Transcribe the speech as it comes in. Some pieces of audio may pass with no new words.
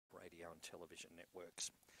television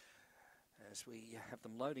networks. As we have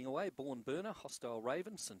them loading away, Born Burner, Hostile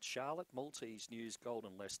Raven, St Charlotte, Maltese News,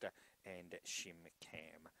 Golden Leicester and Shim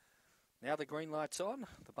Cam. Now the green light's on,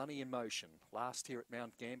 the bunny in motion. Last here at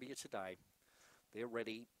Mount Gambier today. They're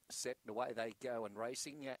ready, set, and away they go and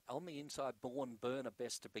racing. On the inside, Born Burner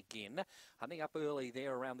best to begin. Hunting up early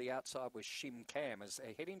there around the outside with Shim Cam. As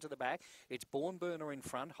they head into the back, it's Born Burner in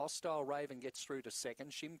front. Hostile Raven gets through to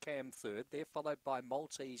second. Shim Cam third. They're followed by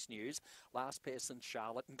Maltese News. Last pair, St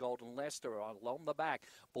Charlotte and Golden Leicester along the back.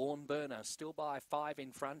 Born Burner still by 5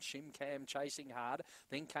 in front. Shim Cam chasing hard.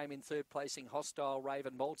 Then came in third placing Hostile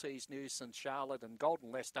Raven, Maltese News, St Charlotte and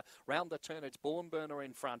Golden Leicester. Round the turn, it's Born Burner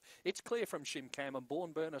in front. It's clear from Shim Cam. And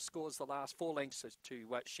Born Burner scores the last 4 lengths to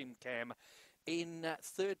Shim Cam. In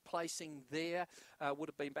third placing there would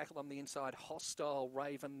have been back on the inside Hostile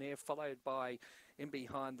Raven there, followed by in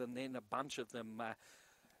behind them then a bunch of them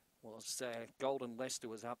was Golden Leicester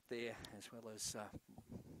was up there, as well as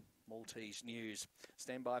Maltese News.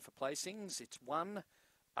 Stand by for placings. It's 1,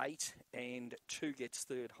 8 and 2 gets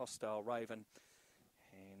third, Hostile Raven.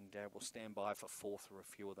 And we'll stand by for fourth or a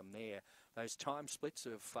few of them there. Those time splits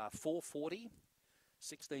of 4:40,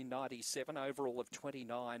 16.97, overall of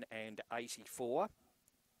 29 and 84.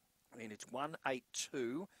 And it's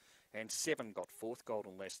 1:82 and 7 got fourth,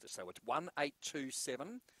 Golden Leicester. So it's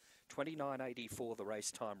 1:827, 29.84 the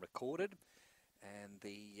race time recorded. And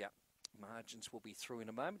the margins will be through in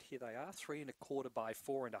a moment. Here they are, 3 1/4 by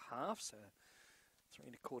 4 1/2. So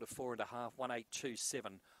 3 1/4, 4 1/2,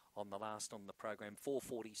 1:827 on the last on the program.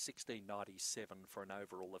 4:40, 16.97 for an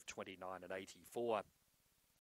overall of 29 and 84.